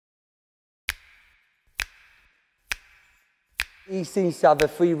He seems to have a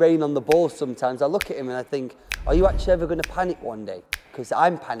free rein on the ball sometimes. I look at him and I think, are you actually ever going to panic one day? Because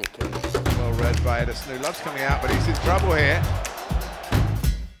I'm panicking. Well read by Ederson, who loves coming out, but he's in trouble here.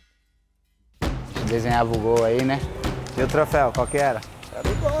 Desenhava o gol aí, né? E o troféu, qual que era? Era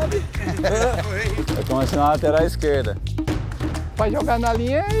o nome. Eu comecei na lateral esquerda. Pra jogar na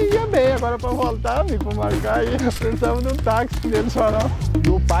linha ia bem, agora pra voltar, pra marcar, e precisava de um táxi dele só não. E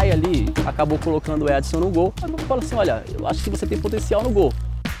o pai ali acabou colocando o Ederson no gol. Eu falo assim, olha, eu acho que você tem potencial no gol.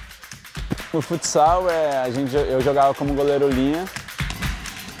 No futsal, eu jogava como goleiro linha.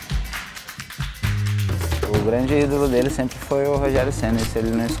 O grande ídolo dele sempre foi o Rogério Senna, esse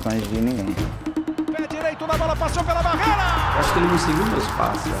ele não esconde de ninguém. Pé direito na bola, passou pela barreira! Acho que ele não seguiu meus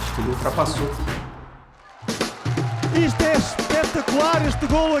passos, acho que ele ultrapassou. Isto é espetacular, este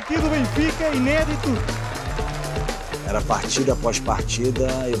golo aqui do Benfica, inédito. Era partida após partida,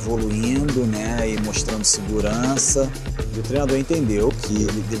 evoluindo, né, e mostrando segurança. E o treinador entendeu que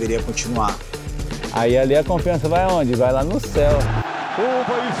ele deveria continuar. Aí ali a confiança vai aonde? Vai lá no céu. O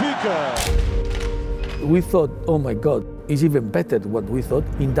Benfica! We thought, oh my God, it's even better what we thought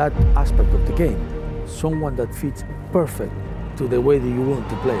in that aspect of the game. Someone that fits perfect to the way that you want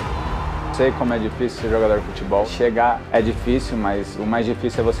to play. Sei como é difícil ser jogador de futebol. Chegar é difícil, mas o mais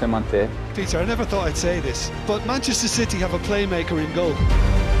difícil é você manter. Peter, I never thought I'd say this, but Manchester City have a playmaker in goal.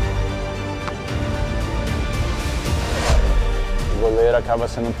 O goleiro acaba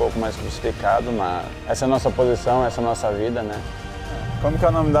sendo um pouco mais crucificado, mas essa é a nossa posição, essa é a nossa vida, né? Como que é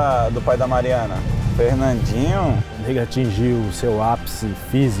o nome do pai da Mariana? Fernandinho. Ele atingiu o seu ápice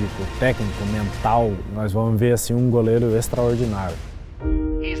físico, técnico, mental. Nós vamos ver assim um goleiro extraordinário.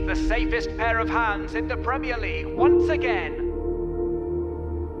 He's the safest pair of hands in the Premier League once again.